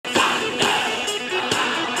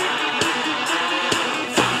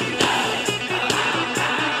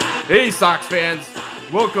Hey Sox fans,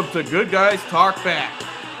 welcome to Good Guys Talk Back,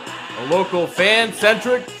 a local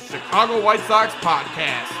fan-centric Chicago White Sox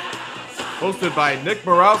podcast, hosted by Nick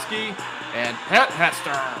Morawski and Pat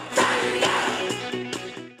Hester.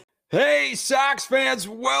 Hey Sox fans,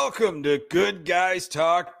 welcome to Good Guys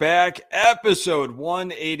Talk Back, episode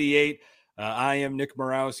 188. I am Nick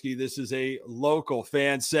Morawski. This is a local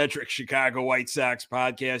fan-centric Chicago White Sox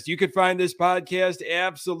podcast. You can find this podcast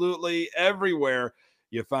absolutely everywhere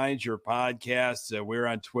you find your podcasts. We're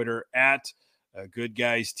on Twitter at Good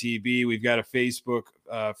Guys TB. We've got a Facebook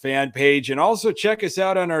fan page, and also check us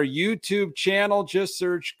out on our YouTube channel. Just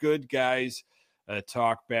search Good Guys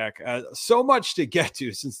Talk Back. So much to get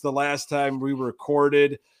to since the last time we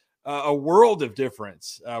recorded. A world of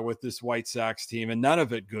difference with this White Sox team, and none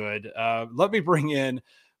of it good. Let me bring in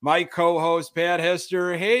my co-host, Pat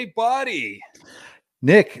Hester. Hey, buddy.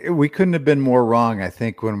 Nick, we couldn't have been more wrong. I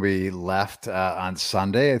think when we left on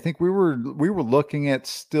Sunday, I think we were looking at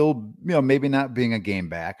still, maybe not being a game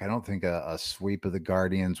back. I don't think a sweep of the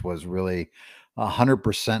Guardians was really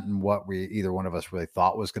 100% in what either one of us really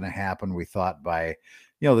thought was going to happen. We thought by,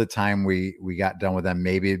 the time we got done with them,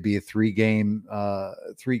 maybe it'd be a 3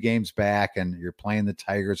 games back, and you're playing the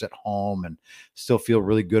Tigers at home and still feel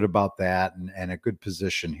really good about that and a good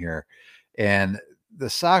position here. And the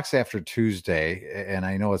Sox after Tuesday, and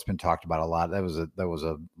I know it's been talked about a lot, that was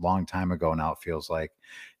a long time ago now, it feels like,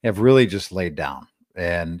 have really just laid down.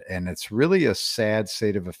 And it's really a sad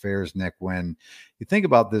state of affairs, Nick, when you think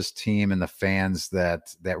about this team and the fans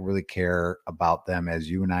that really care about them as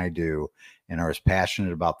you and I do and are as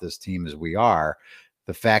passionate about this team as we are.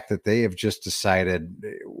 The fact that they have just decided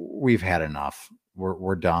we've had enough,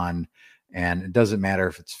 we're done. And it doesn't matter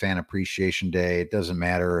if it's Fan Appreciation Day. It doesn't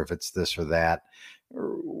matter if it's this or that.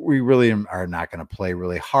 We really are not going to play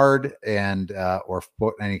really hard and or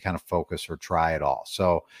put any kind of focus or try at all.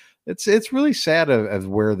 So it's really sad of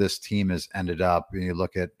where this team has ended up. And you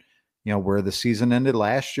look at, where the season ended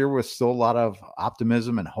last year with still a lot of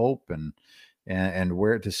optimism and hope and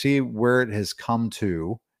where to see where it has come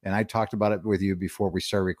to. And I talked about it with you before we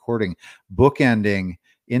started recording, bookending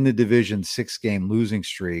in the division 6-game losing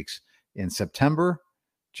streaks in September,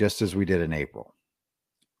 just as we did in April.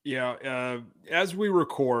 Yeah, as we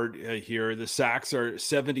record here, the Sox are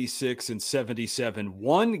 76 and 77,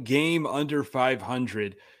 1 game under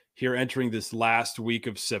 500 here entering this last week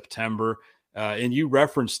of September. And you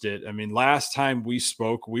referenced it. I mean, last time we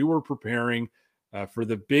spoke, we were preparing for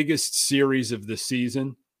the biggest series of the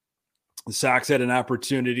season. The Sox had an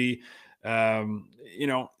opportunity, to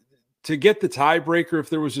get the tiebreaker if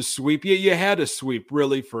there was a sweep. Yeah, you had a sweep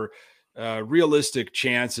really for realistic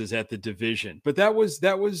chances at the division, but that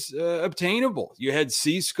was obtainable. You had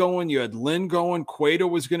Cease going, you had Lynn going, Cueto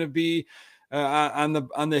was going to be on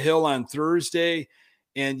the hill on Thursday,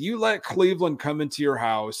 and you let Cleveland come into your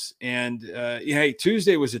house. And hey,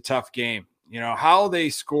 Tuesday was a tough game. How they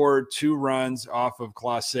scored 2 runs off of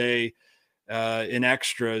Clase in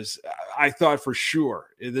extras. I thought for sure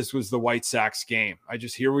this was the White Sox game.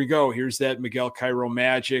 Here we go. Here's that Miguel Cairo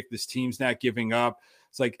magic. This team's not giving up.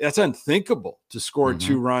 It's like, that's unthinkable to score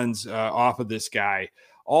 2 runs off of this guy,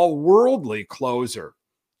 all worldly closer.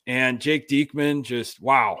 And Jake Diekman, just,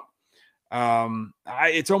 wow.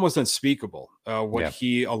 It's almost unspeakable what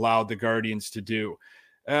he allowed the Guardians to do.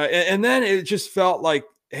 And then it just felt like,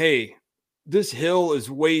 hey, this hill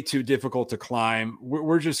is way too difficult to climb.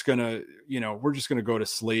 We're just going to go to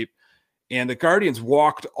sleep. And the Guardians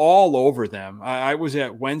walked all over them. I was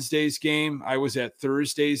at Wednesday's game. I was at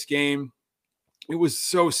Thursday's game. It was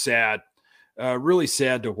so sad, really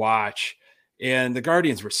sad to watch. And the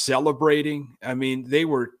Guardians were celebrating. I mean, they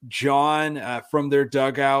were jawing from their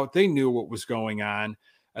dugout. They knew what was going on.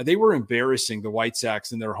 They were embarrassing the White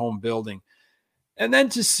Sox in their home building. And then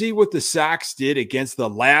to see what the Sox did against the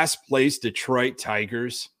last place Detroit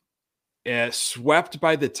Tigers, swept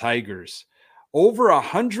by the Tigers. Over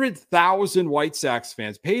 100,000 White Sox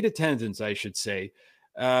fans, paid attendance, I should say,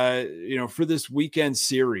 for this weekend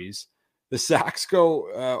series. The Sox go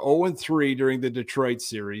 0-3 during the Detroit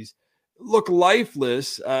series, look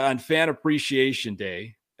lifeless on Fan Appreciation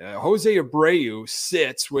Day. Jose Abreu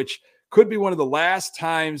sits, which could be one of the last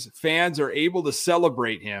times fans are able to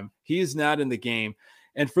celebrate him. He is not in the game.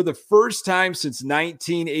 And for the first time since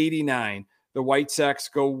 1989, the White Sox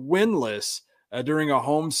go winless during a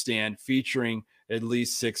homestand featuring at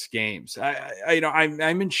least 6 games.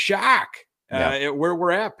 I'm in shock. Where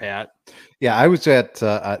we're at, Pat. Yeah, I was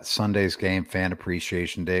at Sunday's game, Fan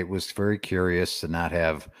Appreciation Day. It was very curious to not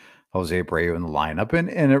have Jose Abreu in the lineup.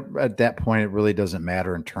 At that point, it really doesn't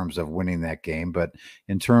matter in terms of winning that game, but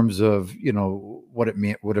in terms of, what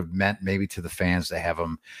it would have meant maybe to the fans to have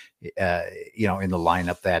him, in the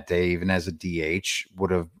lineup that day, even as a DH,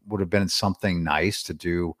 would have been something nice to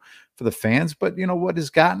do for the fans. But, what has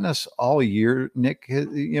gotten us all year, Nick,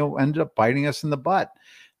 ended up biting us in the butt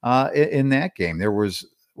in that game. There was,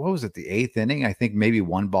 what was it, the 8th inning? I think maybe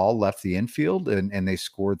one ball left the infield and they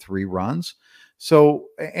scored 3 runs. So,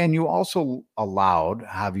 and you also allowed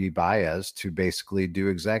Javi Baez to basically do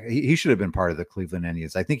exactly, he should have been part of the Cleveland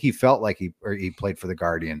Indians. I think he felt like he played for the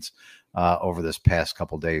Guardians over this past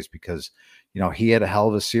couple of days because, he had a hell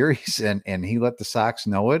of a series and he let the Sox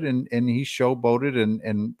know it and he showboated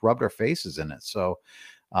and rubbed our faces in it. So,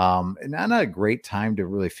 not a great time to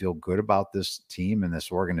really feel good about this team and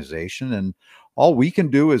this organization. And all we can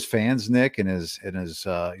do as fans, Nick, and as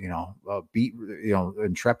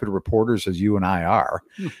intrepid reporters as you and I are,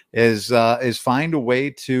 is find a way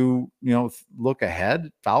to, look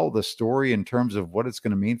ahead, follow the story in terms of what it's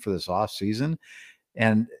going to mean for this off season.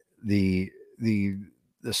 And the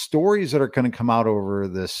stories that are going to come out over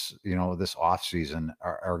this, this off season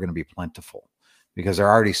are going to be plentiful, because they're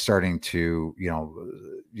already starting to,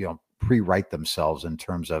 pre-write themselves in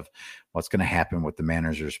terms of what's going to happen with the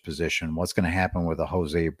manager's position, what's going to happen with a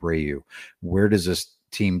Jose Abreu, where does this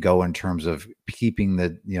team go in terms of keeping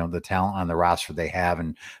the talent on the roster they have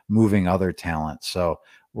and moving other talent. So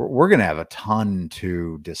we're going to have a ton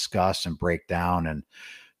to discuss and break down, and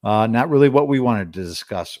not really what we wanted to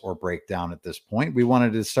discuss or break down at this point. We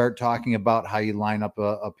wanted to start talking about how you line up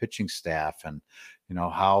a pitching staff and,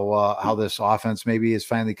 how this offense maybe has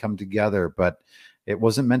finally come together, but it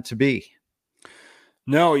wasn't meant to be.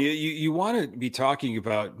 No, you want to be talking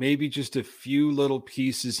about maybe just a few little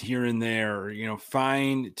pieces here and there,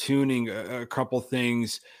 fine tuning a couple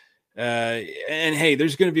things. And hey,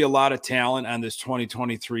 there's going to be a lot of talent on this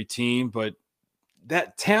 2023 team, but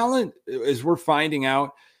that talent, as we're finding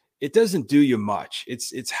out, it doesn't do you much.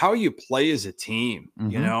 It's how you play as a team.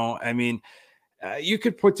 Mm-hmm. You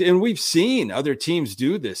could and we've seen other teams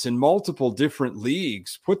do this in multiple different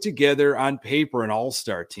leagues, put together on paper an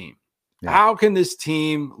all-star team. Yeah. How can this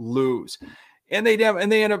team lose? And they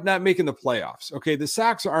end up not making the playoffs. Okay, the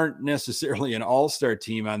Sox aren't necessarily an all-star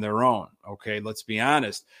team on their own. Okay, let's be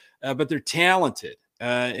honest, but they're talented,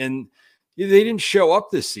 and they didn't show up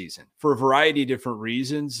this season for a variety of different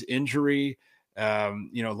reasons: injury,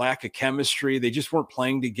 lack of chemistry. They just weren't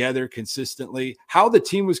playing together consistently. How the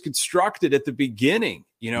team was constructed at the beginin,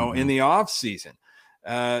 mm-hmm. in the off season,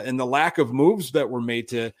 and the lack of moves that were made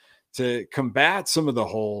to combat some of the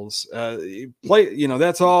holes,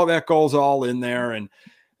 that's all that goes all in there. And,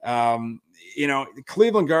 the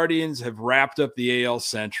Cleveland Guardians have wrapped up the AL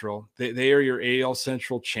Central. They are your AL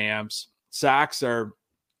Central champs. Sox are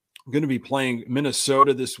going to be playing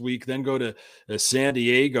Minnesota this week, then go to San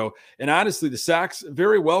Diego. And honestly, the Sox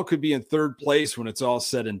very well could be in third place when it's all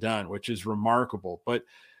said and done, which is remarkable. But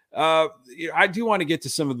I do want to get to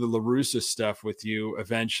some of the La Russa stuff with you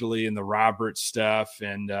eventually, and the Roberts stuff,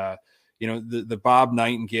 and the Bob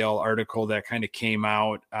Nightingale article that kind of came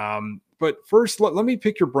out. But first, let me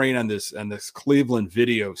pick your brain on this Cleveland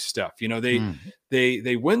video stuff.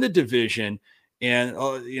 They win the division. And,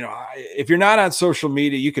 if you're not on social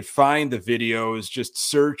media, you could find the videos, just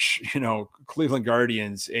search, Cleveland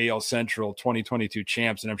Guardians AL Central 2022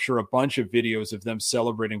 champs. And I'm sure a bunch of videos of them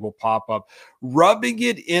celebrating will pop up, rubbing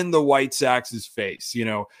it in the White Sox's face,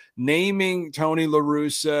 naming Tony La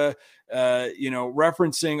Russa,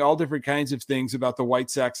 referencing all different kinds of things about the White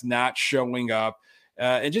Sox not showing up,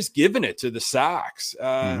 and just giving it to the Sox.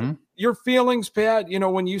 Your feelings, Pat,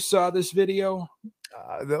 when you saw this video?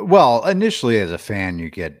 Well, initially as a fan, you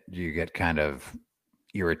get kind of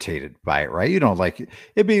irritated by it, right?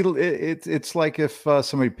 It's like if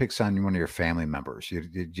somebody picks on one of your family members, you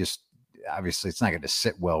just, obviously it's not going to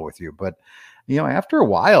sit well with you. But after a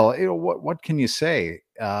while, what can you say?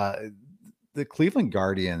 The Cleveland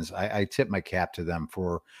Guardians, I tip my cap to them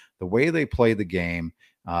for the way they play the game.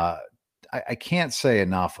 I can't say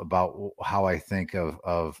enough about how I think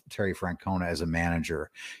of Terry Francona as a manager.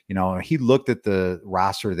 He looked at the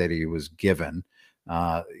roster that he was given,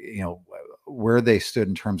 where they stood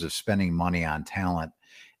in terms of spending money on talent.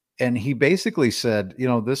 And he basically said,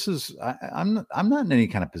 I'm not in any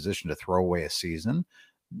kind of position to throw away a season.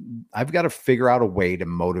 I've got to figure out a way to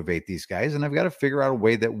motivate these guys, and I've got to figure out a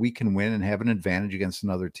way that we can win and have an advantage against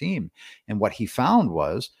another team. And what he found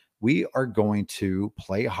was, we are going to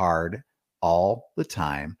play hard all the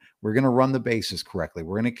time. We're going to run the bases correctly.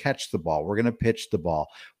 We're going to catch the ball. We're going to pitch the ball.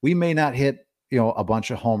 We may not hit, a bunch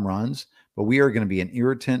of home runs, but we are going to be an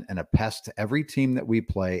irritant and a pest to every team that we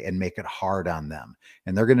play and make it hard on them.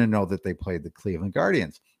 And they're going to know that they played the Cleveland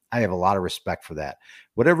Guardians. I have a lot of respect for that.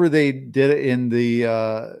 Whatever they did in the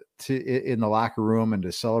locker room and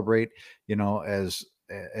to celebrate, as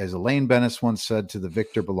Elaine Bennis once said, to the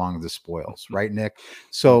victor belong the spoils, right, Nick?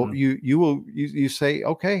 So you say,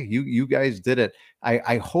 okay, you guys did it.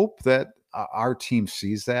 I hope that our team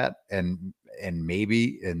sees that and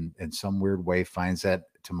maybe in some weird way finds that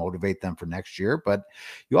to motivate them for next year. But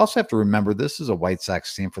you also have to remember, this is a White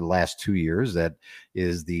Sox team for the last 2 years that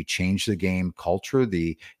is the change the game culture.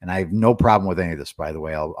 And I have no problem with any of this, by the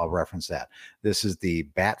way. I'll reference that. This is the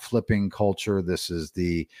bat flipping culture. This is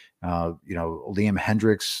the Liam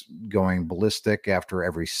Hendricks going ballistic after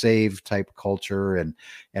every save type culture, and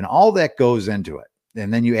all that goes into it.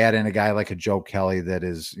 And then you add in a guy like a Joe Kelly that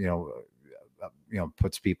is,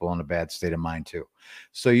 puts people in a bad state of mind too.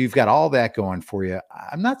 So you've got all that going for you.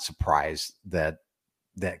 I'm not surprised that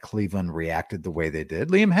Cleveland reacted the way they did.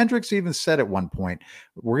 Liam Hendricks even said at one point,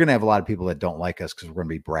 we're going to have a lot of people that don't like us because we're going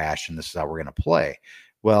to be brash and this is how we're going to play.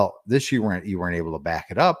 Well, this year you weren't able to back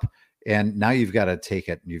it up. And now you've got to take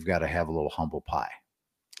it and you've got to have a little humble pie.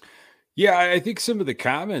 Yeah, I think some of the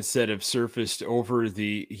comments that have surfaced over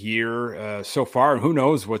the year so far, who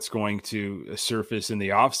knows what's going to surface in the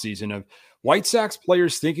offseason, of White Sox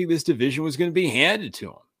players thinking this division was going to be handed to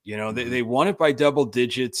them. They won it by double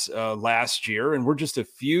digits last year, and we're just a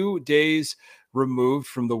few days removed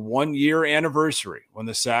from the 1-year anniversary when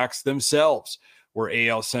the Sox themselves were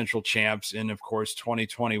AL Central champs in, of course,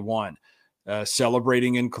 2021,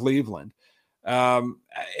 celebrating in Cleveland.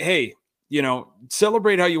 Hey,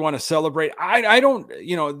 celebrate how you want to celebrate. I don't,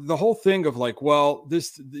 the whole thing of like, well,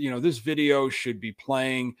 this video should be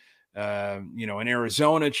playing, in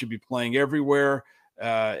Arizona, it should be playing everywhere.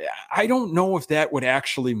 I don't know if that would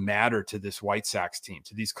actually matter to this White Sox team,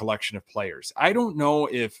 to these collection of players. I don't know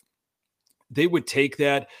if they would take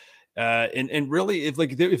that and really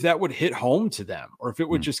if that would hit home to them, or if it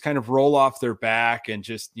would just kind of roll off their back and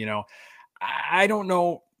just, I don't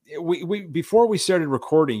know. We before we started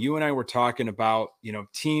recording, you and I were talking about,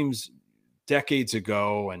 teams decades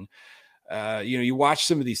ago, and you watch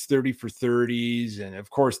some of these 30 for 30s, and of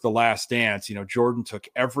course The Last Dance, Jordan took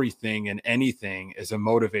everything and anything as a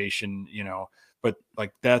motivation, but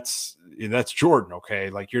like that's Jordan. Okay.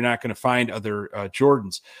 Like you're not going to find other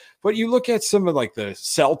Jordans, but you look at some of like the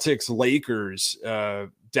Celtics Lakers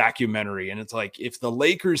documentary, and it's like, if the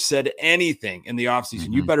Lakers said anything in the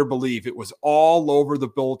offseason, you better believe it was all over the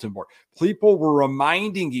bulletin board. People were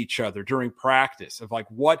reminding each other during practice of like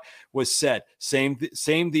what was said, same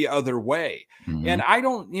the other way. And I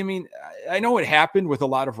know it happened with a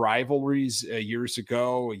lot of rivalries years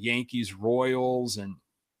ago, Yankees Royals, and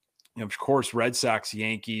of course Red Sox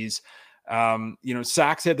Yankees.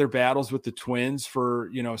 Sox had their battles with the Twins for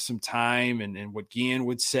some time, and what Guillen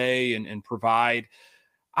would say and provide.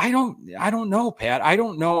 I don't know, Pat. I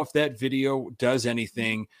don't know if that video does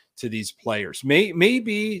anything to these players.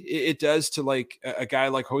 Maybe it does to like a guy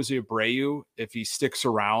like Jose Abreu, if he sticks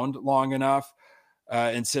around long enough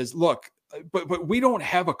and says, look, but we don't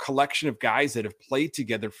have a collection of guys that have played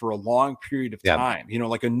together for a long period of time,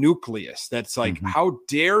 like a nucleus that's like, how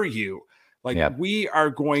dare you? Like we are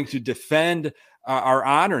going to defend our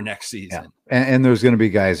honor next season. And there's going to be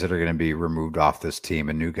guys that are going to be removed off this team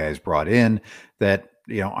and new guys brought in that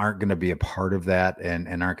aren't going to be a part of that and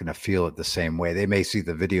aren't going to feel it the same way. They may see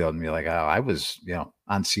the video and be like, oh, I was,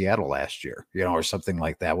 on Seattle last year, or something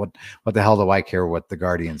like that. What the hell do I care what the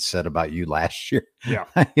Guardians said about you last year? Yeah.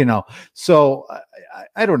 So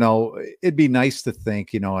I don't know. It'd be nice to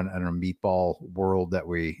think, in a meatball world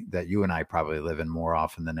that you and I probably live in more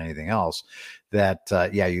often than anything else, that,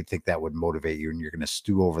 you'd think that would motivate you, and you're going to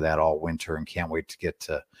stew over that all winter and can't wait to get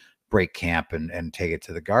to break camp and take it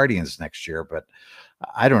to the Guardians next year. But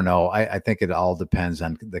I don't know. I think it all depends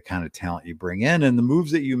on the kind of talent you bring in and the moves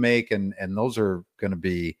that you make. And those are going to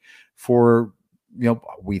be for,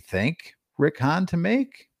 we think Rick Hahn to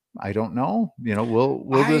make. I don't know.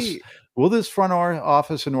 Will this front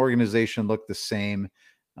office and organization look the same,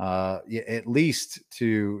 at least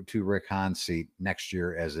to Rick Hahn's seat next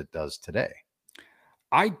year as it does today?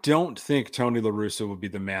 I don't think Tony La Russa will be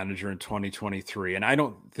the manager in 2023. And I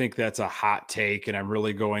don't think that's a hot take, and I'm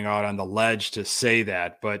really going out on the ledge to say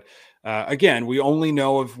that. But again, we only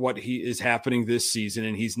know of what is happening this season,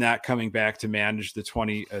 and he's not coming back to manage the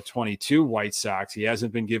 2022 White Sox. He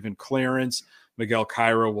hasn't been given clearance. Miguel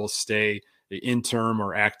Cairo will stay the interim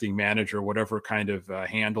or acting manager, whatever kind of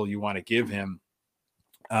handle you want to give him.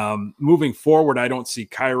 Moving forward, I don't see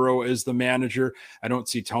Cairo as the manager. I don't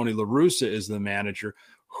see Tony La Russa as the manager.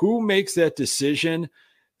 Who makes that decision?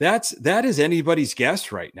 that is anybody's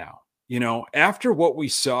guess right now. After what we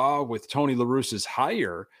saw with Tony La Russa's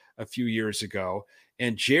hire a few years ago,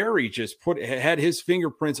 and Jerry just had his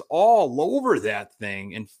fingerprints all over that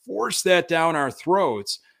thing and forced that down our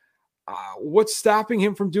throats. What's stopping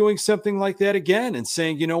him from doing something like that again and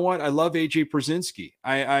saying, you know what, I love AJ Pierzynski.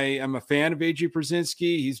 I am a fan of AJ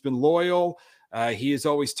Pierzynski. He's been loyal. He has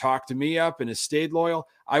always talked to me up and has stayed loyal.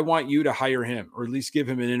 I want you to hire him, or at least give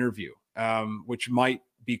him an interview, which might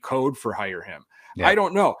be code for hire him. Yeah. I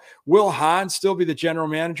don't know. Will Hahn still be the general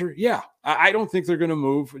manager? Yeah. I don't think they're going to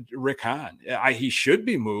move Rick Hahn. He should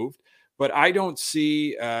be moved, but I don't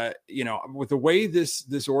see, with the way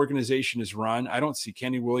this organization is run, I don't see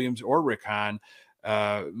Kenny Williams or Rick Hahn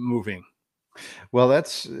moving. Well,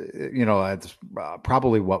 that's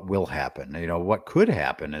probably what will happen. What could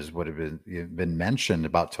happen is what have been mentioned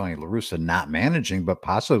about Tony La Russa not managing, but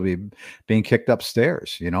possibly being kicked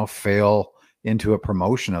upstairs. Fail into a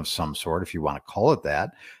promotion of some sort, if you want to call it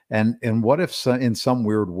that. And what if in some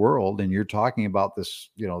weird world, and you're talking about this,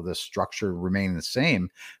 this structure remaining the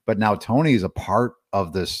same, but now Tony is a part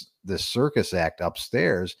of this circus act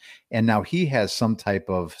upstairs, and now he has some type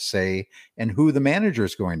of say in who the manager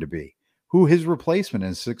is going to be, who his replacement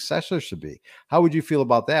and successor should be. How would you feel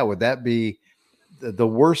about that? Would that be the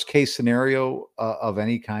worst case scenario of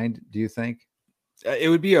any kind, do you think? It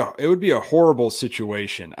would be a horrible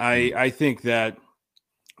situation. I think that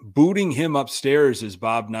booting him upstairs, as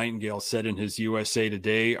Bob Nightingale said in his USA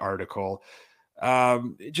Today article,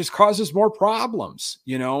 it just causes more problems.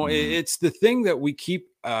 It's the thing that we keep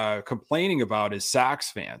complaining about as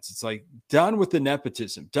Sox fans. It's like, done with the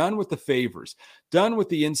nepotism, done with the favors, done with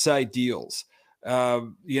the inside deals.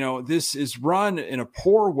 This is run in a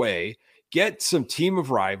poor way. Get some team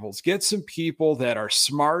of rivals, get some people that are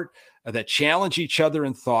smart, that challenge each other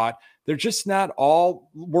in thought. They're just not all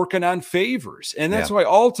working on favors. And that's why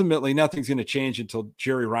ultimately nothing's going to change until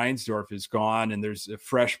Jerry Reinsdorf is gone and there's a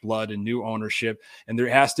fresh blood and new ownership. And there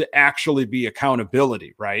has to actually be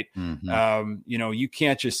accountability, right? Mm-hmm. You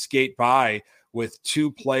can't just skate by with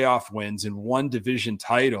 2 playoff wins and 1 division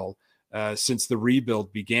title since the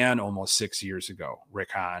rebuild began almost 6 years ago,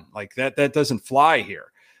 Rick Hahn. Like that doesn't fly here.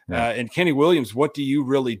 Yeah. And Kenny Williams, what do you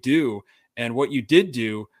really do? And what you did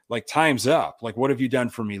do, like, time's up. Like, what have you done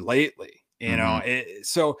for me lately? La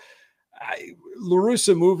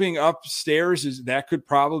Russa moving upstairs, that could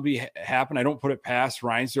probably happen. I don't put it past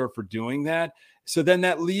Reinsdorf for doing that. So then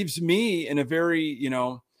that leaves me in a very,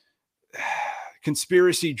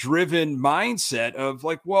 conspiracy driven mindset of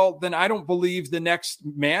like, well, then I don't believe the next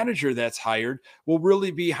manager that's hired will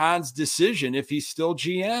really be Hahn's decision if he's still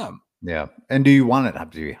GM. Yeah. And do you want it to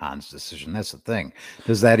be Hahn's decision? That's the thing.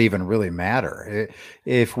 Does that even really matter?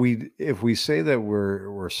 If we say that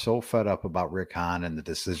we're so fed up about Rick Hahn and the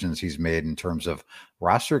decisions he's made in terms of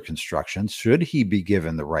roster construction, should he be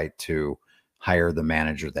given the right to hire the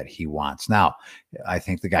manager that he wants? Now, I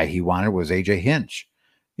think the guy he wanted was AJ Hinch.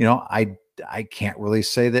 I can't really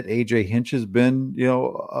say that AJ Hinch has been,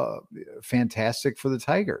 fantastic for the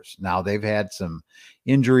Tigers. Now they've had some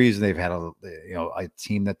injuries and they've had a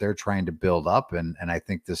team that they're trying to build up. And I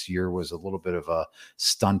think this year was a little bit of a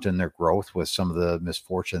stunt in their growth with some of the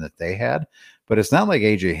misfortune that they had, but it's not like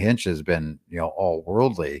AJ Hinch has been, all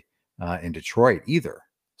worldly in Detroit either.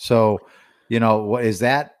 So, what is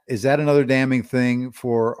that another damning thing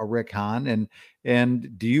for a Rick Hahn?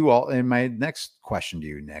 And do you all, and my next question to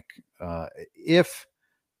you, Nick, if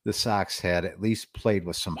the Sox had at least played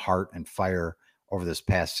with some heart and fire over this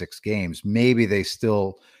past 6 games, maybe they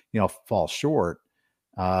still, fall short.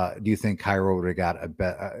 Do you think Cairo would have got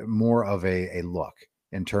more of a look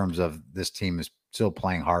in terms of this team is still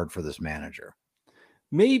playing hard for this manager?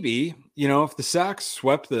 Maybe, if the Sox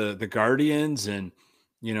swept the Guardians and,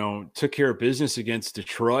 took care of business against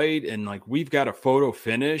Detroit and like we've got a photo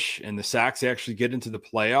finish and the Sox actually get into the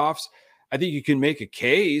playoffs, I think you can make a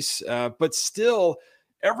case. But still,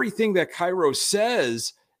 everything that Cairo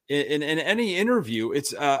says in any interview,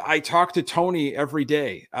 it's I talk to Tony every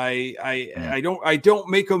day. I don't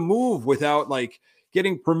make a move without like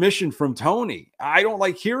getting permission from Tony. I don't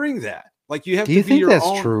like hearing that. Like you have to be your own. Do you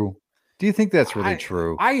think that's true? Do you think that's really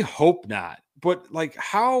true? I hope not. But like,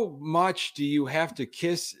 how much do you have to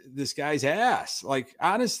kiss this guy's ass? Like,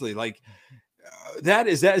 honestly, like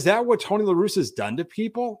is that what Tony La Russa has done to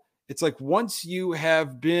people? It's like, once you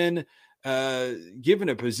have been given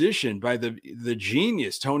a position by the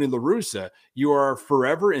genius, Tony La Russa, you are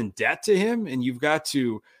forever in debt to him. And you've got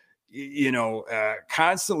to,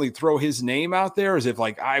 constantly throw his name out there as if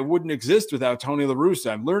like, I wouldn't exist without Tony La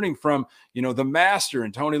Russa. I'm learning from, the master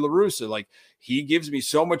and Tony La Russa. Like he gives me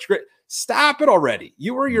so much great. Stop it already.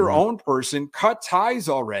 You are your own person. Cut ties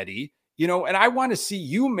already, and I want to see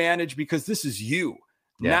you manage because this is you,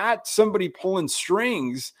 not somebody pulling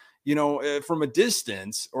strings, from a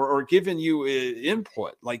distance or giving you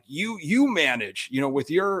input. Like you manage,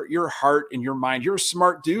 with your heart and your mind. You're a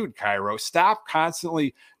smart dude, Cairo. Stop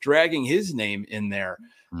constantly dragging his name in there.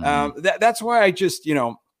 That's why I just,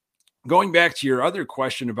 going back to your other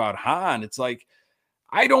question about Hahn, it's like,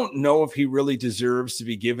 I don't know if he really deserves to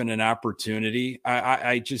be given an opportunity.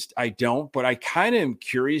 I don't, but I kind of am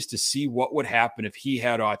curious to see what would happen if he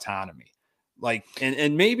had autonomy. Like,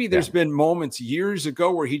 and maybe there's been moments years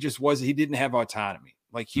ago where he didn't have autonomy.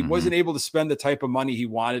 Like he wasn't able to spend the type of money he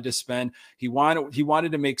wanted to spend. He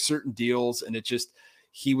wanted to make certain deals, and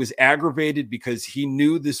he was aggravated because he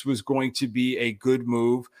knew this was going to be a good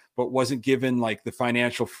move, but wasn't given like the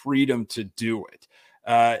financial freedom to do it.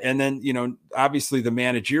 And then, obviously the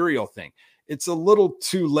managerial thing, it's a little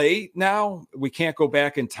too late now. We can't go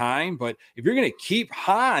back in time, but if you're going to keep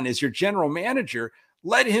Hahn as your general manager,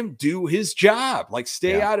 let him do his job, like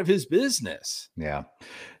stay out of his business. Yeah.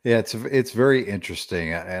 It's very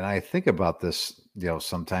interesting. And I think about this,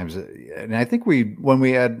 sometimes, and I think when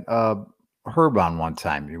we had Herb on one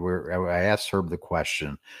time, I asked Herb the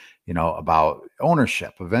question, about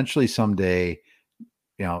ownership. Eventually someday,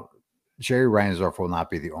 Jerry Reinsdorf will not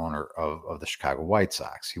be the owner of the Chicago White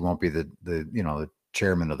Sox. He won't be the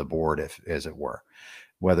chairman of the board, as it were,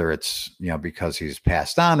 whether it's, because he's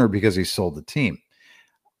passed on or because he sold the team.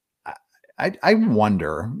 I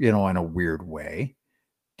wonder, in a weird way,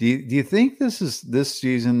 do you think this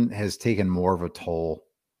season has taken more of a toll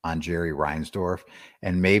on Jerry Reinsdorf,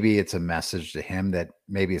 and maybe it's a message to him that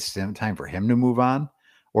maybe it's time for him to move on?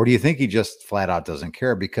 Or do you think he just flat out doesn't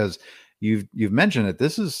care? Because you've mentioned it.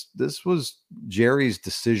 This was Jerry's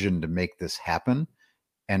decision to make this happen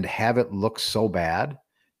and have it look so bad.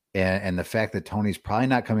 And the fact that Tony's probably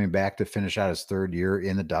not coming back to finish out his third year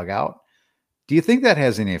in the dugout. Do you think that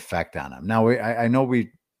has any effect on him? Now, I know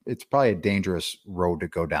it's probably a dangerous road to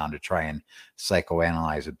go down to try and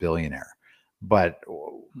psychoanalyze a billionaire, but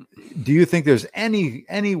do you think there's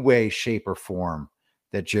any way, shape, or form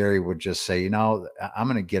that Jerry would just say, I'm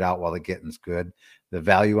going to get out while the getting's good? The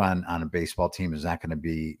value on a baseball team is not going to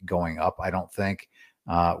be going up, I don't think,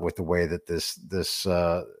 with the way that this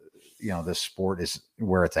sport is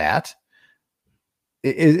where it's at.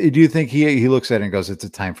 Do you think he looks at it and goes, it's a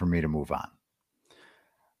time for me to move on?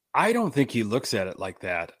 I don't think he looks at it like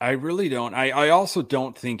that. I really don't. I also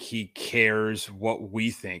don't think he cares what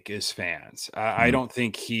we think as fans. I don't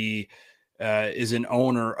think he is an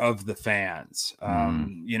owner of the fans.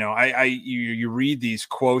 You read these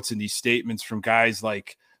quotes and these statements from guys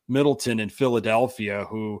like Middleton in Philadelphia,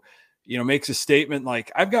 who, makes a statement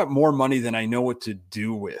like, I've got more money than I know what to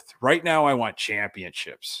do with. Right now, I want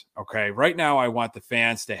championships. Okay. Right now, I want the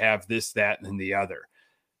fans to have this, that, and the other.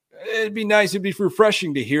 It'd be nice. It'd be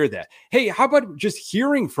refreshing to hear that. Hey, how about just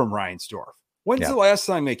hearing from Reinsdorf? When's the last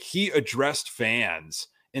time he addressed fans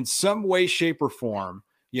in some way, shape, or form,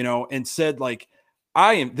 and said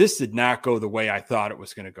this did not go the way I thought it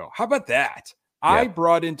was going to go. How about that? Yeah. I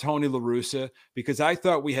brought in Tony La Russa because I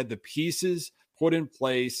thought we had the pieces put in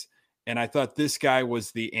place, and I thought this guy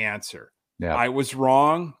was the answer. Yeah. I was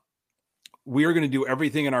wrong. We are going to do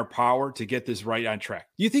everything in our power to get this right on track.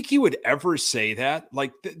 Do you think he would ever say that?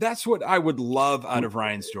 That's what I would love out of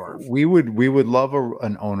Reinsdorf. We would love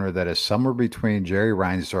an owner that is somewhere between Jerry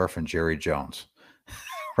Reinsdorf and Jerry Jones,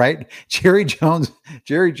 right? Jerry Jones,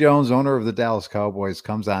 owner of the Dallas Cowboys,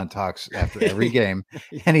 comes on and talks after every game,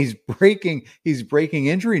 and he's breaking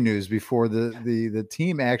injury news before the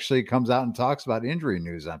team actually comes out and talks about injury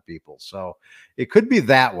news on people. So it could be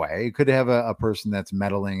that way. It could have a person that's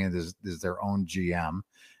meddling and is their own GM.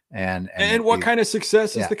 And what kind of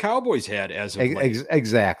success has the Cowboys had as of late?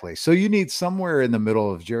 Exactly. So you need somewhere in the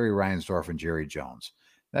middle of Jerry Reinsdorf and Jerry Jones.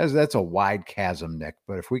 That's a wide chasm, Nick.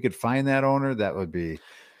 But if we could find that owner, that would be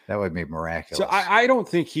miraculous. So I don't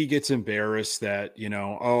think he gets embarrassed that,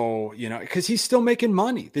 because he's still making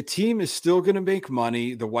money. The team is still going to make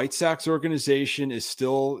money. The White Sox organization is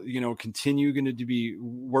still, going to be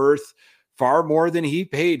worth far more than he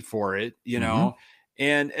paid for it,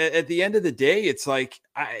 And at the end of the day, it's like,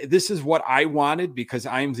 this is what I wanted because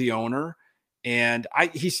I'm the owner. And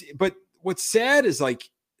but what's sad is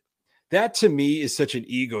that to me is such an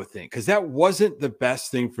ego thing, because that wasn't the best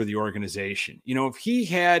thing for the organization. If he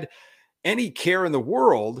had any care in the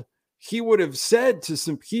world, he would have said to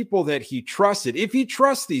some people that he trusted, if he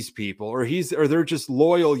trusts these people, or they're just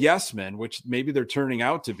loyal yes men, which maybe they're turning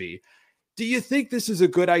out to be. Do you think this is a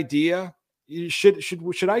good idea?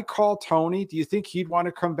 Should I call Tony? Do you think he'd want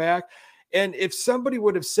to come back? And if somebody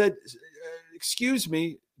would have said, excuse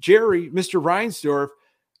me, Jerry, Mr. Reinsdorf,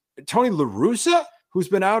 Tony La Russa, who's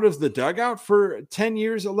been out of the dugout for 10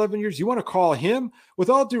 years, 11 years, you want to call him? With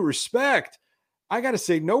all due respect, I got to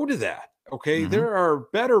say no to that. Okay. There are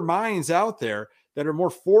better minds out there that are more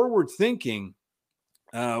forward thinking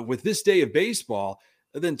with this day of baseball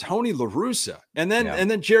than Tony La Russa. And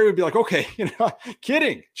then Jerry would be like, okay,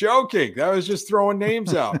 kidding, joking. That was just throwing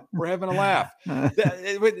names out. We're having a laugh.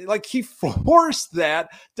 Like he forced that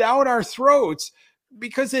down our throats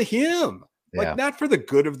because of him. Like not for the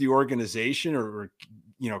good of the organization or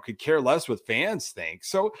could care less what fans think.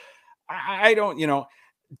 So I don't,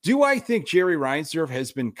 do I think Jerry Reinsdorf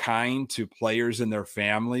has been kind to players and their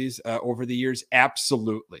families over the years?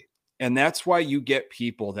 Absolutely. And that's why you get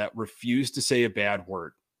people that refuse to say a bad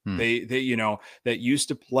word. They that used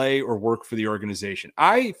to play or work for the organization.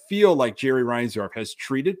 I feel like Jerry Reinsdorf has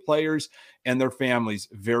treated players and their families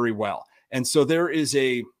very well. And so there is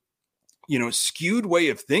a, skewed way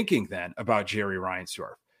of thinking then about Jerry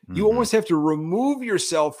Reinsdorf. You almost have to remove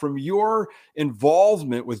yourself from your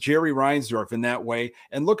involvement with Jerry Reinsdorf in that way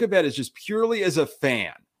and look at that as just purely as a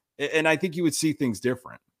fan. And I think you would see things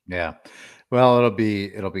different. Yeah. Well, it'll be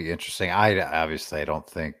interesting. I don't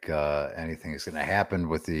think anything is going to happen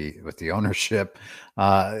with the ownership,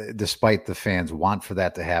 despite the fans' want for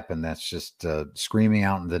that to happen. That's just screaming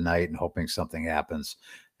out in the night and hoping something happens,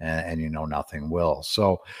 and nothing will.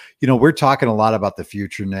 So, we're talking a lot about the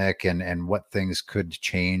future, Nick, and what things could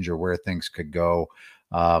change or where things could go.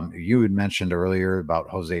 You had mentioned earlier about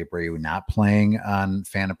Jose Abreu not playing on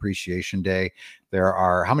Fan Appreciation Day. There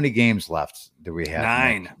are how many games left do we have?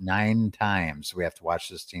 9. 9 times we have to watch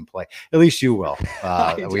this team play. At least you will.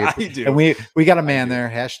 I do. And we got a man there.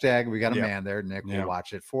 Hashtag we got a man there. Nick will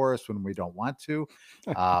watch it for us when we don't want to.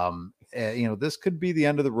 This could be the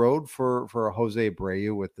end of the road for Jose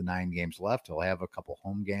Abreu with the 9 games left. He'll have a couple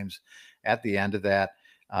home games at the end of that.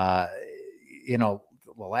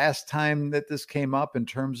 The last time that this came up in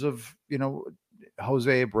terms of,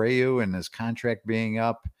 Jose Abreu and his contract being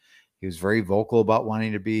up, he was very vocal about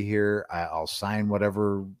wanting to be here. I'll sign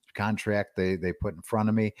whatever contract they put in front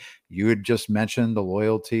of me. You had just mentioned the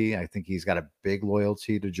loyalty. I think he's got a big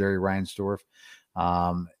loyalty to Jerry Reinsdorf.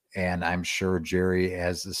 And I'm sure Jerry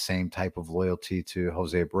has the same type of loyalty to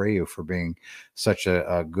Jose Abreu for being such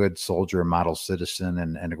a good soldier, model citizen,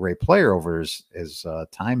 and a great player over his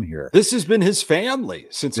time here. This has been his family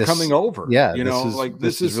since coming over. Yeah,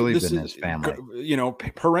 this has really been his family.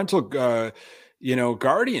 Parental,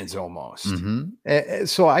 guardians almost.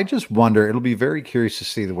 So I just wonder. It'll be very curious to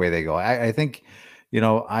see the way they go. I think.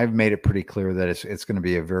 I've made it pretty clear that it's going to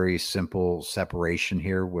be a very simple separation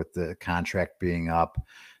here with the contract being up.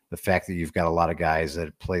 The fact that you've got a lot of guys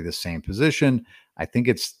that play the same position, I think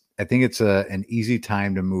it's an easy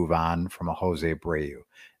time to move on from a Jose Abreu.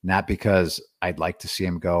 Not because I'd like to see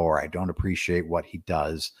him go or I don't appreciate what he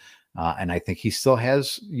does, and I think he still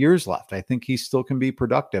has years left. I think he still can be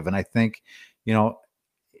productive, and I think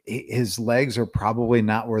his legs are probably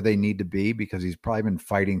not where they need to be because he's probably been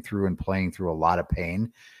fighting through and playing through a lot of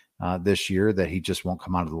pain this year that he just won't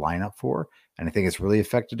come out of the lineup for. And I think it's really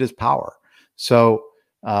affected his power. So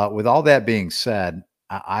with all that being said,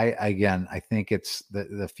 I think it's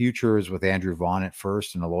the future is with Andrew Vaughn at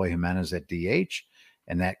first and Eloy Jimenez at DH.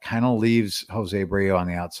 And that kind of leaves Jose Abreu on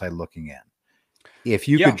the outside looking in. If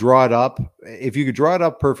you could draw it up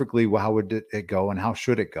perfectly, how would it go and how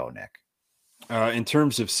should it go, Nick? In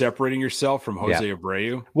terms of separating yourself from Jose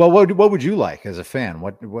Abreu? Well, what would you like as a fan?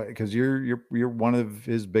 What because you're one of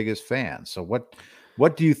his biggest fans. So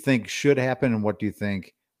what do you think should happen and what do you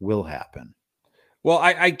think will happen? Well,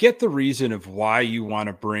 I get the reason of why you want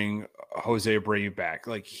to bring Jose Abreu back.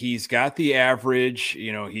 Like he's got the average,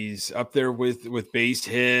 he's up there with base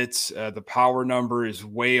hits. The power number is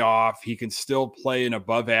way off. He can still play an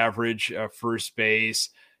above average first base.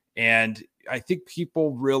 And I think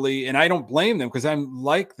people really, and I don't blame them because I'm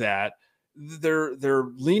like that.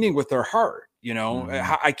 They're leaning with their heart.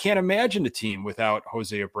 I can't imagine a team without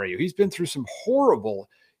Jose Abreu. He's been through some horrible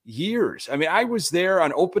years. I mean, I was there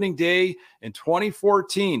on opening day in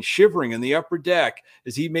 2014, shivering in the upper deck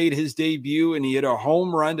as he made his debut and he hit a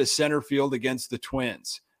home run to center field against the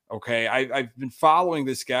Twins. Okay. I've been following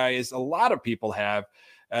this guy as a lot of people have,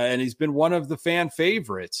 and he's been one of the fan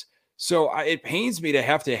favorites. So it pains me to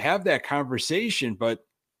have that conversation, but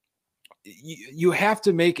you have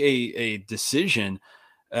to make a decision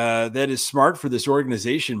that is smart for this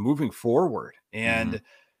organization moving forward. And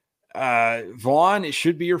Vaughn, it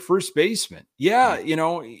should be your first baseman. Yeah,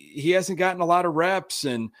 he hasn't gotten a lot of reps,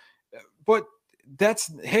 but that's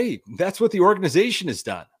what the organization has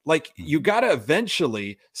done. Like, you got to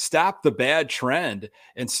eventually stop the bad trend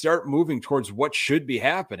and start moving towards what should be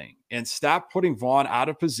happening, and stop putting Vaughn out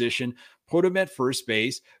of position, put him at first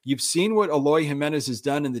base. You've seen what Eloy Jimenez has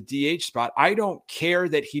done in the DH spot. I don't care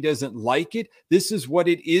that he doesn't like it. This is what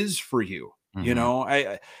it is for you.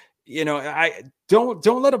 I don't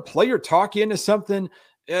let a player talk you into something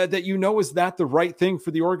that is not the right thing for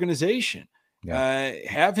the organization.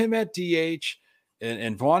 Have him at DH.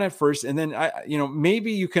 And Vaughn at first, and then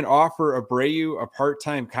maybe you can offer Abreu a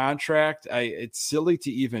part-time contract. It's silly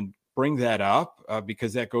to even bring that up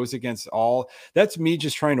because that goes against that's me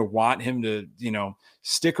just trying to want him to,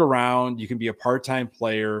 stick around. You can be a part-time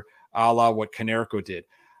player, a la what Konerko did.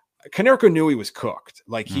 Konerko knew he was cooked.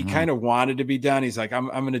 Like, he kind of wanted to be done. He's like, I'm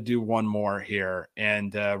going to do one more here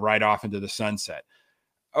and ride off into the sunset.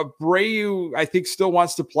 Abreu, I think, still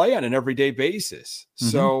wants to play on an everyday basis.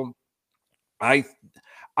 So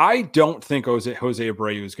I don't think Jose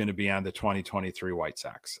Abreu is going to be on the 2023 White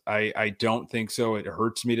Sox. I don't think so. It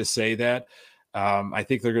hurts me to say that. I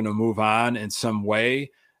think they're going to move on in some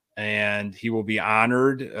way, and he will be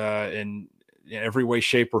honored in every way,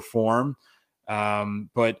 shape, or form.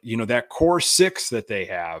 But that core six that they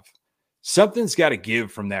have, something's got to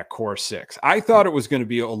give from that core six. I thought it was going to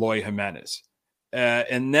be Eloy Jimenez.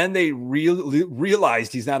 And then they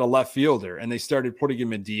realized he's not a left fielder, and they started putting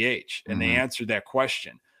him in DH, and they answered that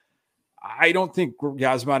question. I don't think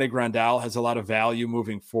Yasmani Grandal has a lot of value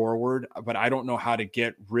moving forward, but I don't know how to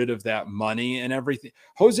get rid of that money and everything.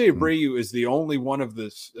 Jose Abreu is the only one of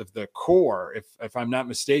the core, if I'm not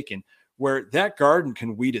mistaken, where that garden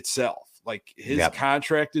can weed itself. Like, his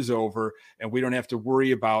contract is over, and we don't have to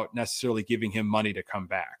worry about necessarily giving him money to come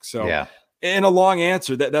back. So, in a long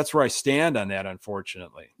answer, that's where I stand on that,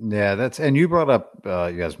 unfortunately. Yeah, and you brought up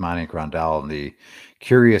Yasmani Grandal and the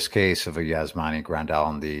curious case of a Yasmani Grandal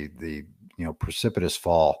and the precipitous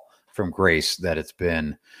fall from grace that it's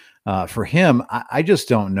been for him. I just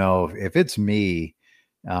don't know if it's me.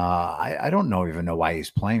 I don't even know why he's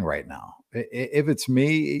playing right now. If it's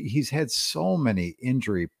me, he's had so many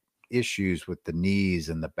injury issues with the knees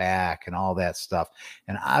and the back and all that stuff.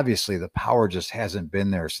 And obviously the power just hasn't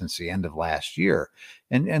been there since the end of last year.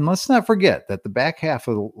 And let's not forget that the back half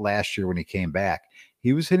of last year, when he came back,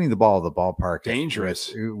 he was hitting the ball at the ballpark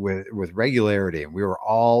dangerous with regularity. And we were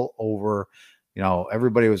all over,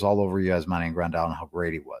 everybody was all over Yasmani Grandal and how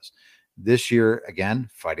great he was. This year, again,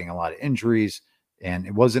 fighting a lot of injuries, and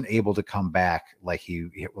it wasn't able to come back like he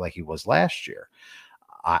was last year.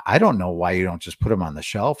 I don't know why you don't just put him on the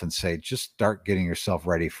shelf and say, just start getting yourself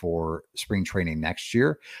ready for spring training next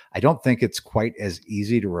year. I don't think it's quite as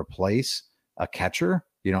easy to replace a catcher.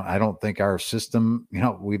 I don't think our system,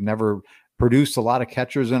 we've never produced a lot of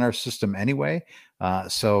catchers in our system anyway.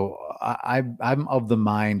 So I'm of the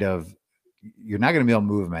mind of, you're not going to be able to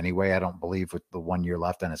move him anyway. I don't believe, with the 1 year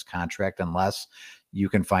left on his contract, unless you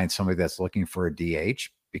can find somebody that's looking for a DH,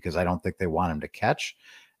 because I don't think they want him to catch.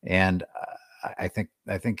 And I think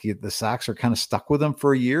the Sox are kind of stuck with him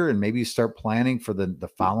for a year, and maybe start planning for the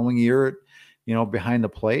following year, behind the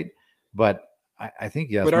plate. But I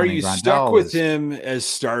think, yes. But are you stuck with him as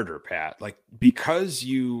starter, Pat? Like, because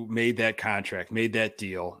you made that contract, made that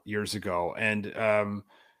deal years ago, and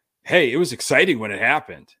hey, it was exciting when it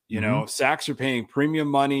happened. Sox are paying premium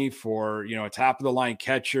money for a top of the line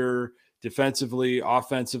catcher. Defensively,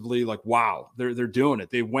 offensively, like, wow, they're doing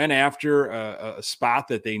it. They went after a spot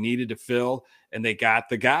that they needed to fill, and they got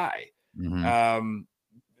the guy.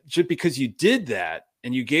 Just because you did that,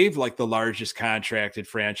 and you gave like the largest contract in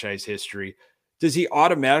franchise history, does he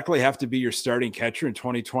automatically have to be your starting catcher in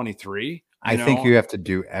 2023? I think you have to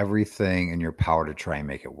do everything in your power to try and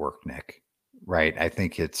make it work, Nick. Right? I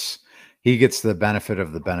think he gets the benefit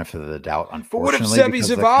of the doubt, unfortunately. But what if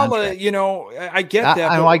Sebi Zavala, I get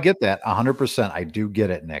that. I get that 100%. I do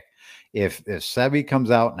get it, Nick. If Sebi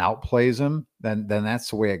comes out and outplays him, then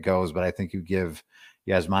that's the way it goes. But I think you give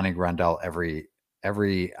Yasmani Grandal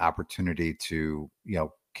every opportunity to,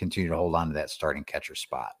 continue to hold on to that starting catcher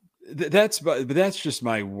spot. That's just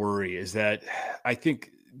my worry, is that I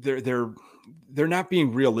think they're not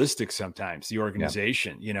being realistic sometimes, the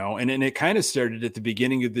organization, and it kind of started at the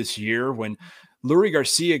beginning of this year when Leury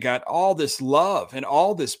Garcia got all this love and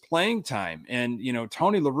all this playing time, and,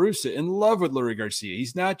 Tony La Russa in love with Leury Garcia.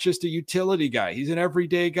 He's not just a utility guy. He's an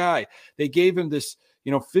everyday guy. They gave him this,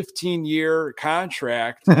 15-year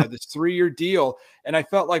contract, this 3-year deal. And I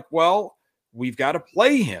felt like, well, we've got to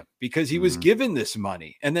play him because he was given this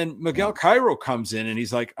money. And then Miguel Cairo comes in and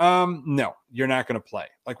he's like, no, you're not going to play.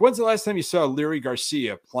 Like, when's the last time you saw Leury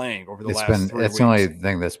Garcia playing over the last 3 weeks? It's the only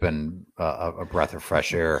thing that's been a breath of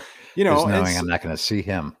fresh air, knowing I'm not going to see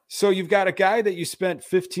him. So you've got a guy that you spent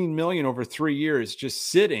 $15 million over 3 years just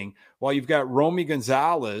sitting, while you've got Romy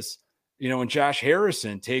Gonzalez, and Josh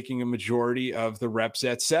Harrison taking a majority of the reps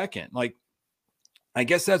at second. Like, I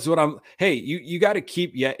guess that's what you got to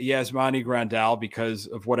keep Yasmani Grandal because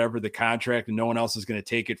of whatever the contract, and no one else is going to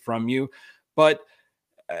take it from you. But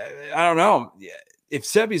I don't know if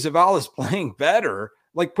Seby Zavala is playing better,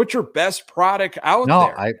 like, put your best product out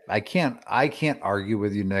there. No, I can't argue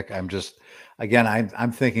with you, Nick. I'm just, again,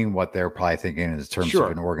 I'm thinking what they're probably thinking in terms of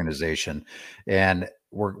an organization, and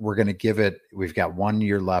we're going to give it, we've got 1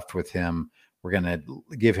 year left with him. We're going to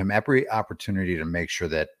give him every opportunity to make sure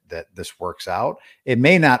that this works out. It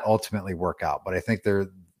may not ultimately work out, but I think they're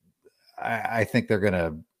going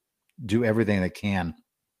to do everything they can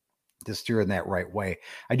to steer in that right way.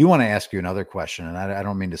 I do want to ask you another question, and I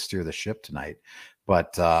don't mean to steer the ship tonight,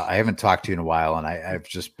 but I haven't talked to you in a while, and I've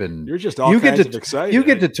just been. You're just all kinds of excited. You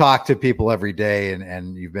get to talk to people every day,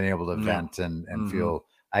 and you've been able to vent and feel.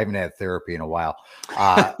 I haven't had therapy in a while.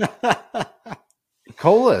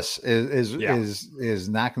 Colas is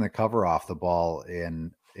knocking the cover off the ball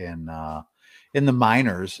in the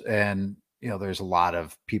minors, and there's a lot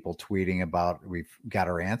of people tweeting about we've got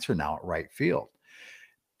our answer now at right field.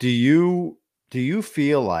 Do you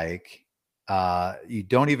feel like you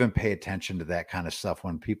don't even pay attention to that kind of stuff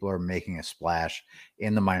when people are making a splash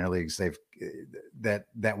in the minor leagues?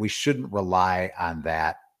 That we shouldn't rely on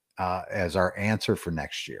that as our answer for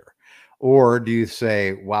next year. Or do you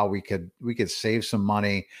say, wow, we could save some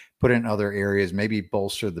money, put it in other areas, maybe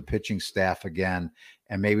bolster the pitching staff again,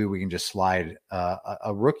 and maybe we can just slide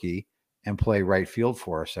a rookie and play right field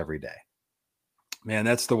for us every day? Man,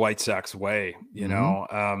 that's the White Sox way.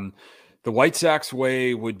 The White Sox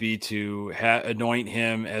way would be to anoint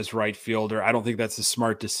him as right fielder. I don't think that's a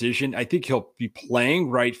smart decision. I think he'll be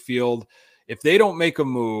playing right field. If they don't make a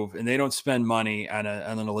move and they don't spend money on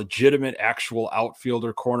a legitimate actual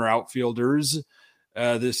outfielder, corner outfielders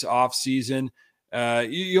this offseason,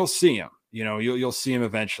 you'll see him. You'll see him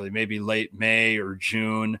eventually, maybe late May or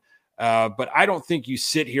June. But I don't think you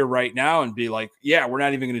sit here right now and be like, yeah, we're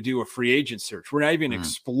not even going to do a free agent search. We're not even going to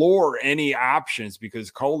explore any options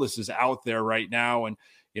because Colas is out there right now, and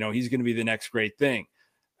he's going to be the next great thing.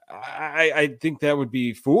 I think that would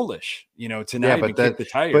be foolish, to not even kick the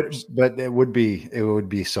tires. But it would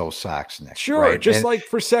be so Sox next. Sure, right? Like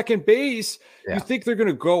for second base, you think they're going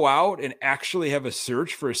to go out and actually have a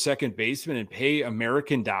search for a second baseman and pay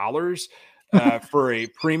American dollars for a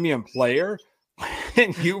premium player?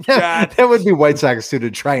 And you've got that would be White Sox too, to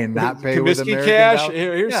try and not pay Comiskey cash.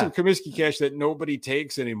 Here's some Comiskey cash that nobody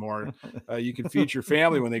takes anymore. You can feed your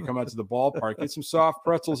family when they come out to the ballpark. Get some soft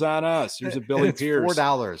pretzels on us. Here's a Billy Pierce.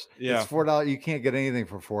 $4. Yeah, it's $4. You can't get anything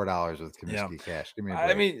for $4 with Comiskey cash. Give me a break.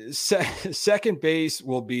 I mean, second base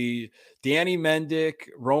will be Danny Mendick,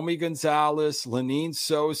 Romy Gonzalez, Lenyn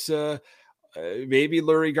Sosa, maybe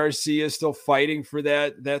Leury Garcia still fighting for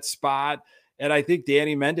that spot. And I think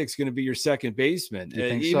Danny Mendick's going to be your second baseman. You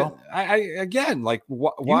think so? I again, like,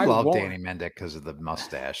 why? You love Danny Mendick because of the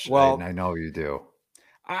mustache. Well, I know you do.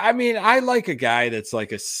 I mean, I like a guy that's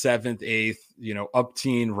like a 7th, 8th,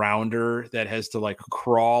 up-teen rounder that has to like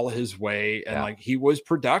crawl his way, and like he was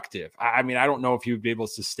productive. I mean, I don't know if he would be able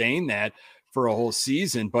to sustain that for a whole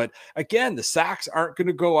season, but again, the Sox aren't going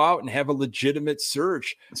to go out and have a legitimate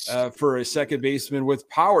search for a second baseman with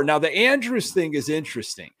power. Now, the Andrus thing is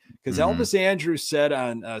interesting. Because Elvis Andrus said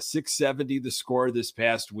on 670 The Score this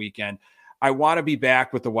past weekend, I want to be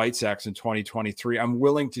back with the White Sox in 2023. I'm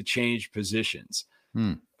willing to change positions.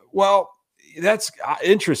 Well, that's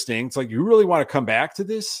interesting. It's like, you really want to come back to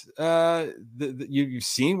this? You've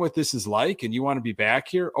seen what this is like, and you want to be back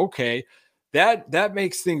here? Okay, that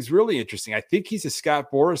makes things really interesting. I think he's a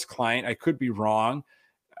Scott Boras client. I could be wrong.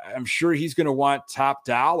 I'm sure he's going to want top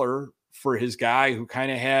dollar for his guy who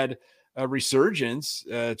kind of had a resurgence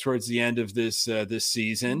towards the end of this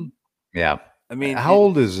season. Yeah. I mean, how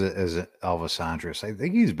old is Elvis Andrus? I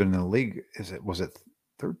think he's been in the league. Was it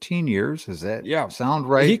 13 years? Is that sound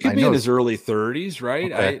right? He could be in his early 30s,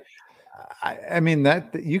 right? Okay. I mean,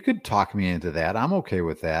 that you could talk me into that. I'm okay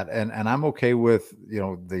with that. And I'm okay with,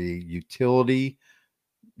 the utility,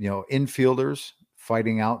 infielders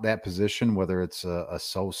fighting out that position, whether it's a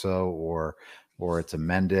Sosa or it's a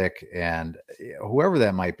Mendick, and whoever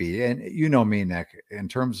that might be. And me, Nick, in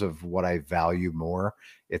terms of what I value more,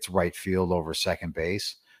 it's right field over second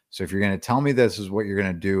base. So if you're going to tell me this is what you're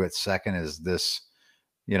going to do at second, is this,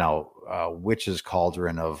 witch's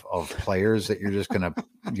cauldron of players that you're just going to,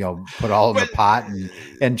 put all in the pot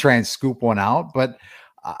and try and scoop one out. But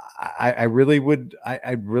I'd really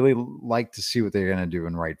like to see what they're going to do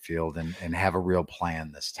in right field and have a real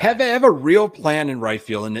plan this time. Have a real plan in right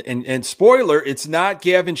field. And spoiler, it's not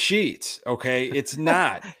Gavin Sheets. Okay. It's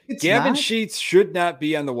not. Gavin Sheets should not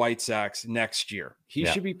be on the White Sox next year. He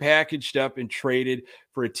should be packaged up and traded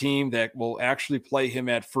for a team that will actually play him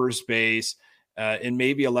at first base. And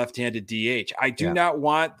maybe a left-handed DH. I do not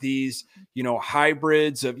want these,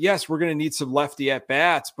 hybrids of, yes, we're going to need some lefty at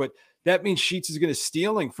bats, but that means Sheets is going to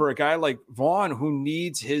stealing for a guy like Vaughn who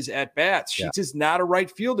needs his at bats. Sheets is not a right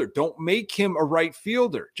fielder. Don't make him a right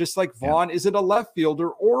fielder. Just like Vaughn isn't a left fielder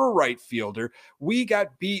or a right fielder. We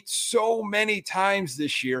got beat so many times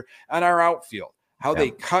this year on our outfield. How they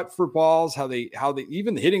cut for balls, how they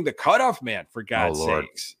even hitting the cutoff man, for God's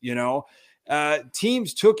sakes.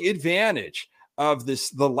 Teams took advantage of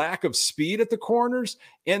the lack of speed at the corners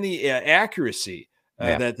and the accuracy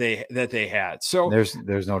that they had. So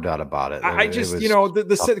there's no doubt about it. I just,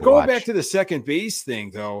 going back to the second base thing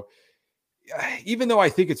though, even though I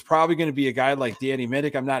think it's probably going to be a guy like Danny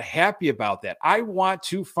Mendick, I'm not happy about that. I want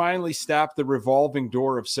to finally stop the revolving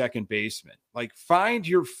door of second baseman. Like, find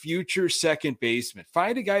your future second baseman,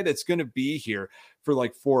 find a guy that's going to be here for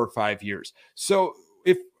like 4 or 5 years. So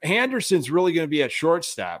if Henderson's really going to be at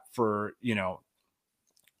shortstop for,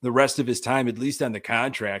 the rest of his time, at least on the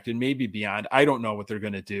contract and maybe beyond, I don't know what they're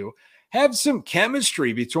going to do. Have some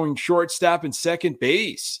chemistry between shortstop and second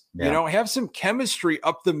base, have some chemistry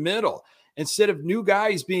up the middle instead of new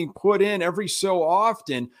guys being put in every so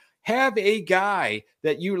often. Have a guy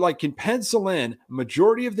that you can pencil in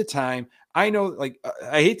majority of the time. I know,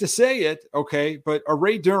 I hate to say it. Okay. But a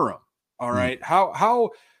Ray Durham. All right. How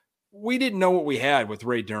we didn't know what we had with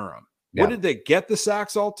Ray Durham. What did they get the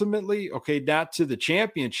Sox ultimately? Okay, not to the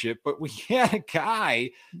championship, but we had a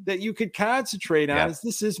guy that you could concentrate on.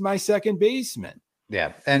 This is my second baseman.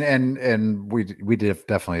 Yeah, and we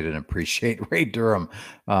definitely didn't appreciate Ray Durham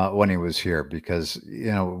when he was here because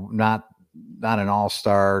not an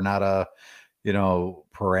all-star, not a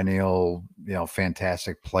perennial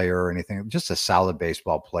fantastic player or anything, just a solid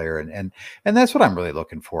baseball player, and that's what I'm really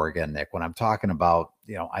looking for again, Nick. When I'm talking about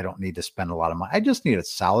I don't need to spend a lot of money, I just need a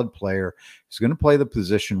solid player who's going to play the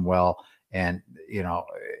position well, and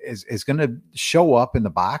is going to show up in the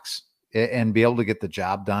box and be able to get the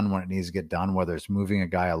job done when it needs to get done, whether it's moving a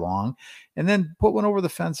guy along and then put one over the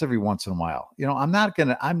fence every once in a while. I'm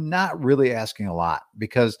not really asking a lot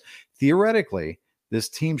because theoretically this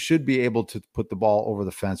team should be able to put the ball over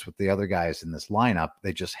the fence with the other guys in this lineup.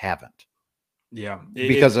 They just haven't. Yeah.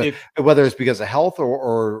 Whether it's because of health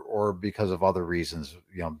or because of other reasons,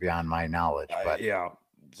 beyond my knowledge, but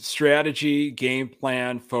strategy, game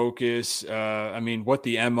plan, focus. What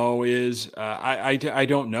the MO is, I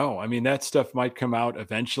don't know. I mean, that stuff might come out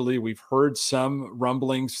eventually. We've heard some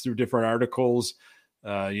rumblings through different articles,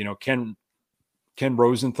 Ken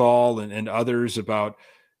Rosenthal and others about,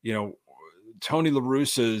 Tony La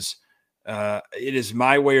Russa's it is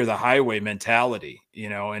my way or the highway mentality,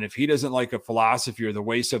 and if he doesn't like a philosophy or the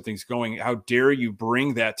way something's going, how dare you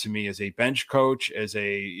bring that to me as a bench coach, as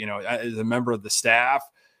as a member of the staff?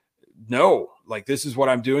 No, this is what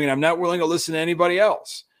I'm doing, and I'm not willing to listen to anybody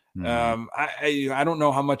else. Mm-hmm. I don't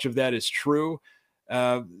know how much of that is true,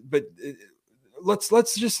 but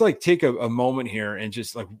let's just take a moment here and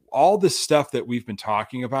just all the stuff that we've been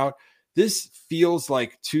talking about. This feels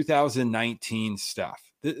like 2019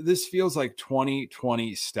 stuff. This feels like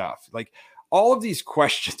 2020 stuff. All of these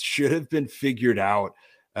questions should have been figured out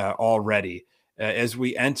already as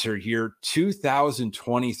we enter year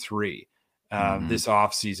 2023 this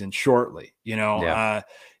offseason shortly,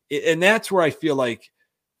 and that's where I feel like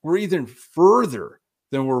we're even further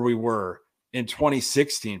than where we were in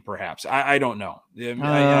 2016, perhaps. I don't know.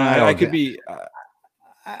 I could be.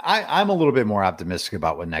 I'm a little bit more optimistic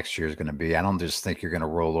about what next year is going to be. I don't just think you're going to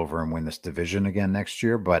roll over and win this division again next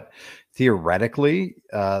year, but theoretically,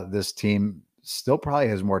 this team still probably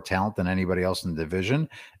has more talent than anybody else in the division.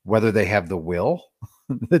 Whether they have the will,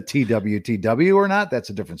 the TWTW or not,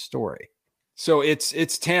 that's a different story. So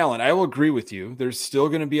it's talent. I will agree with you. There's still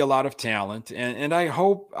going to be a lot of talent, and I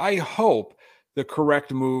hope the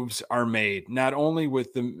correct moves are made, not only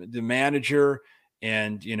with the manager.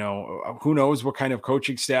 And, who knows what kind of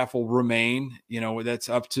coaching staff will remain, that's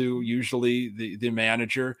up to usually the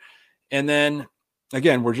manager. And then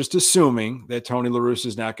again, we're just assuming that Tony La Russa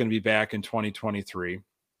is not going to be back in 2023.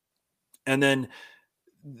 And then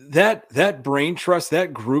that brain trust,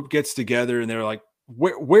 that group gets together and they're like,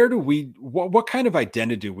 what kind of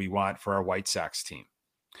identity do we want for our White Sox team?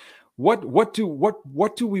 what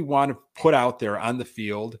do we want to put out there on the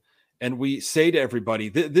field? And we say to everybody,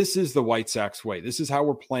 this is the White Sox way. This is how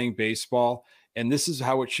we're playing baseball. And this is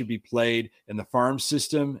how it should be played in the farm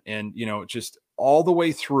system. And, just all the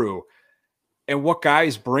way through. And what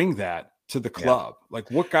guys bring that to the club? Yeah. Like,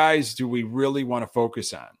 what guys do we really want to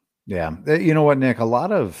focus on? Yeah. You know what, Nick, a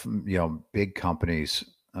lot of, big companies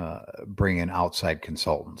bring in outside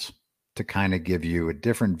consultants to kind of give you a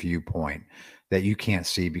different viewpoint that you can't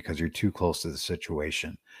see because you're too close to the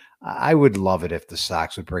situation. I would love it if the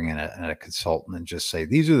Sox would bring in a consultant and just say,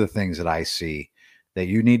 these are the things that I see that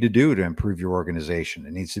you need to do to improve your organization.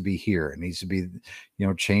 It needs to be here. It needs to be,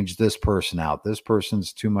 change this person out. This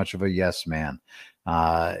person's too much of a yes man.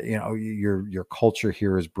 Your culture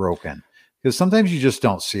here is broken. Because sometimes you just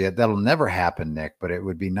don't see it. That'll never happen, Nick, but it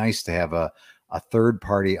would be nice to have a third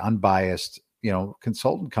party, unbiased,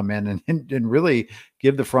 consultant come in and really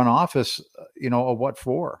give the front office, a what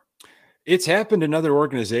for. It's happened in other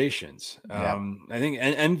organizations. Yeah. I think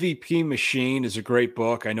an MVP Machine is a great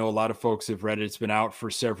book. I know a lot of folks have read it. It's been out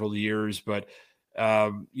for several years, but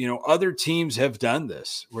other teams have done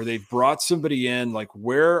this where they've brought somebody in, like,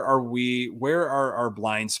 where are our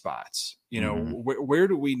blind spots? Where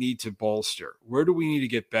do we need to bolster? Where do we need to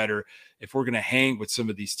get better if we're going to hang with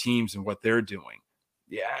some of these teams and what they're doing?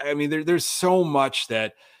 Yeah. I mean, there's so much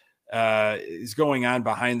that is going on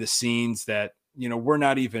behind the scenes that, we're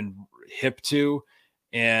not even hip to.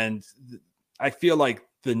 And I feel like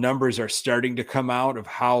the numbers are starting to come out of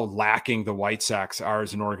how lacking the White Sox are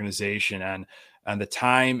as an organization and the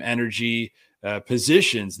time, energy,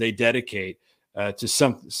 positions they dedicate to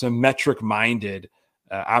some metric minded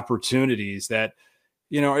opportunities that,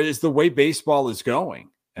 is the way baseball is going.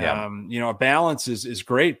 Yeah. A balance is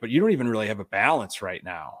great, but you don't even really have a balance right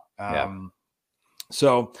now.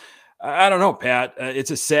 So I don't know, Pat. It's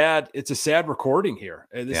a sad recording here.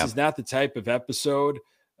 This is not the type of episode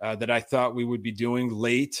that I thought we would be doing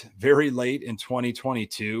very late in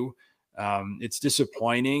 2022. It's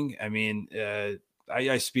disappointing. I mean,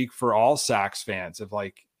 I speak for all Sox fans of,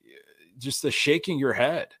 like, just the shaking your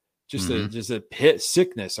head, just a pit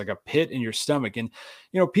sickness, like a pit in your stomach. And,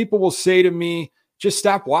 people will say to me, just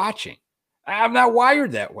stop watching. I'm not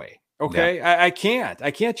wired that way. Okay. Yeah.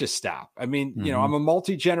 I can't just stop. I mean, I'm a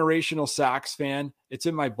multi-generational Sox fan. It's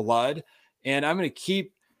in my blood, and I'm going to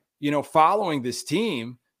keep, following this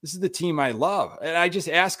team. This is the team I love. And I just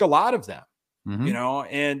ask a lot of them,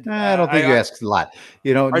 and I don't think you ask a lot,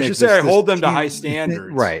 I Nick, should say I hold them to high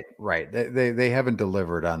standards. Right. They haven't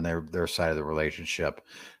delivered on their side of the relationship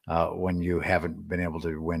when you haven't been able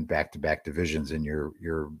to win back-to-back divisions in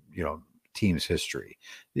your team's history.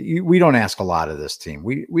 We don't ask a lot of this team.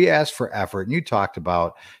 We ask for effort. And you talked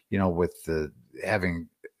about, with the having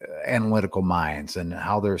analytical minds and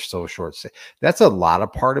how they're so short. That's a lot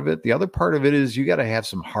of part of it. The other part of it is you got to have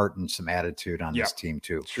some heart and some attitude on this team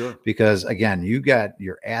too. Sure. Because again, you got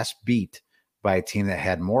your ass beat by a team that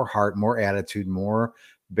had more heart, more attitude, more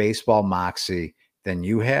baseball moxie than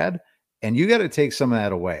you had. And you got to take some of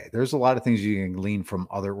that away. There's a lot of things you can glean from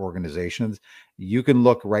other organizations. You can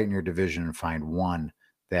look right in your division and find one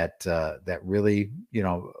that really,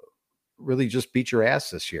 really just beat your ass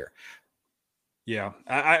this year. Yeah,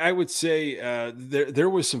 I would say there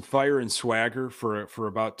was some fire and swagger for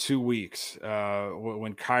about 2 weeks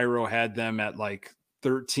when Cairo had them at like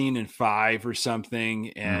 13-5 or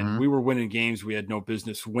something, and we were winning games we had no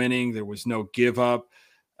business winning. There was no give up.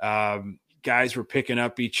 Guys were picking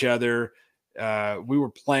up each other. We were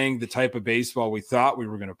playing the type of baseball we thought we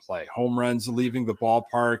were going to play. Home runs leaving the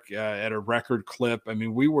ballpark at a record clip. I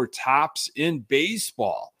mean, we were tops in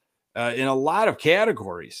baseball in a lot of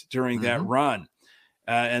categories during that run.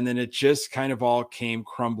 And then it just kind of all came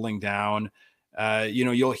crumbling down.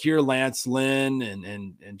 You'll hear Lance Lynn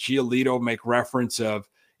and Giolito make reference of,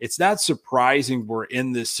 it's not surprising we're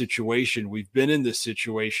in this situation. We've been in this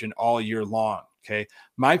situation all year long. Okay.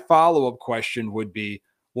 My follow-up question would be,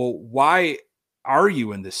 well, why are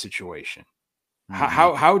you in this situation?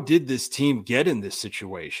 How did this team get in this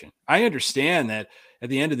situation? I understand that at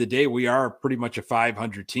the end of the day, we are pretty much a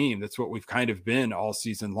 500 team. That's what we've kind of been all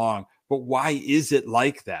season long. But why is it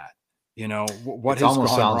like that? What has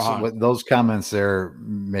gone wrong? Those comments there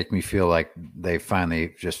make me feel like they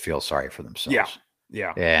finally just feel sorry for themselves.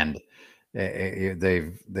 Yeah. And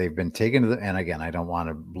they've been taken to the, and again, I don't want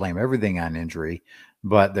to blame everything on injury,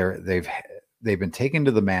 but they've been taken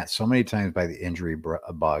to the mat so many times by the injury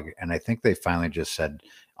bug, and I think they finally just said,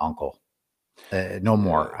 "Uncle, no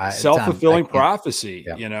more." Self-fulfilling prophecy.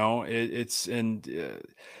 Yeah.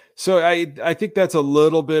 So I think that's a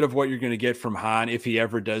little bit of what you're going to get from Hahn if he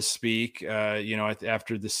ever does speak.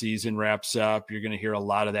 After the season wraps up, you're going to hear a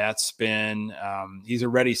lot of that spin. He's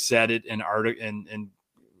already said it in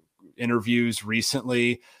interviews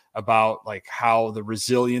recently about like how the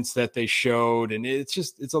resilience that they showed, and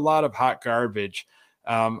it's a lot of hot garbage.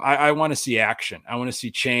 I want to see action. I want to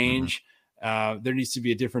see change. There needs to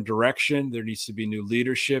be a different direction. There needs to be new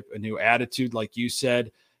leadership, a new attitude, like you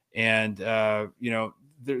said, and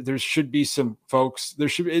there should be some folks.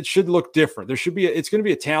 It should look different. It's going to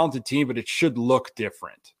be a talented team, but it should look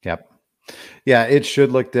different. Yep. Yeah, it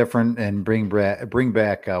should look different, and bring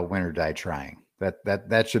back win or die trying.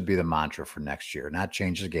 That should be the mantra for next year. Not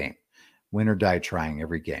change the game. Win or die trying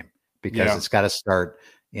every game, because it's got to start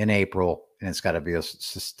in April, and it's got to be a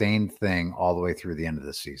sustained thing all the way through the end of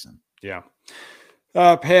the season. Yeah.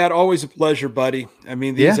 Pat, always a pleasure, buddy. I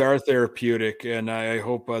mean, these are therapeutic, and I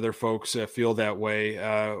hope other folks feel that way.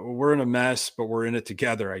 We're in a mess, but we're in it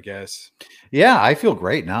together, I guess. Yeah, I feel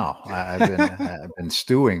great now. I've been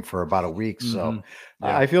stewing for about a week, so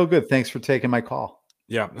I feel good. Thanks for taking my call.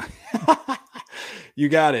 Yeah. You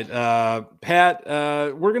got it. Pat,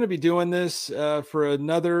 we're going to be doing this for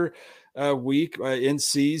another week in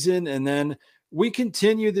season, and then we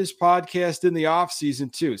continue this podcast in the off season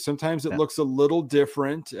too. Sometimes it looks a little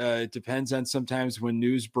different. It depends on sometimes when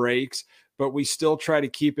news breaks, but we still try to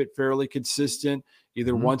keep it fairly consistent,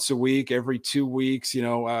 either once a week, every 2 weeks.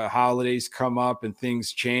 Holidays come up and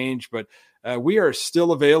things change, but we are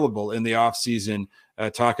still available in the off season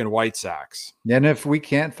talking White Sox. And if we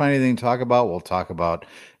can't find anything to talk about, we'll talk about,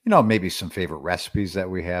 maybe some favorite recipes that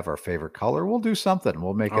we have, our favorite color. We'll do something.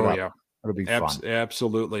 We'll make it up. Yeah. It'll be fun.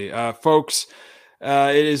 Absolutely. Folks,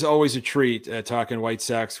 it is always a treat talking White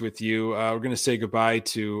Sox with you. We're going to say goodbye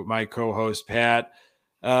to my co-host, Pat.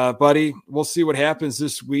 Buddy, we'll see what happens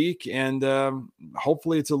this week, and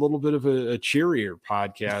hopefully it's a little bit of a cheerier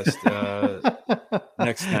podcast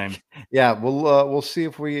next time. Yeah, we'll see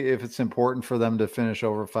if it's important for them to finish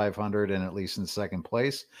over 500 and at least in second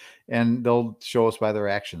place, and they'll show us by their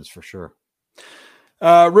actions for sure.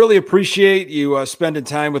 Really appreciate you spending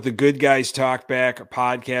time with the Good Guys Talk Back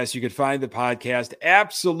podcast. You can find the podcast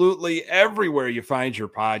absolutely everywhere you find your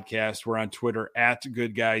podcast. We're on Twitter at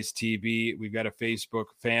Good Guys TB. We've got a Facebook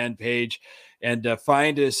fan page, and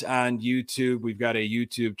find us on YouTube. We've got a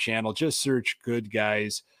YouTube channel. Just search Good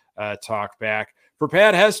Guys Talk Back. For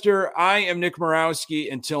Pat Hester, I am Nick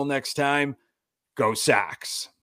Morawski. Until next time, go Sox.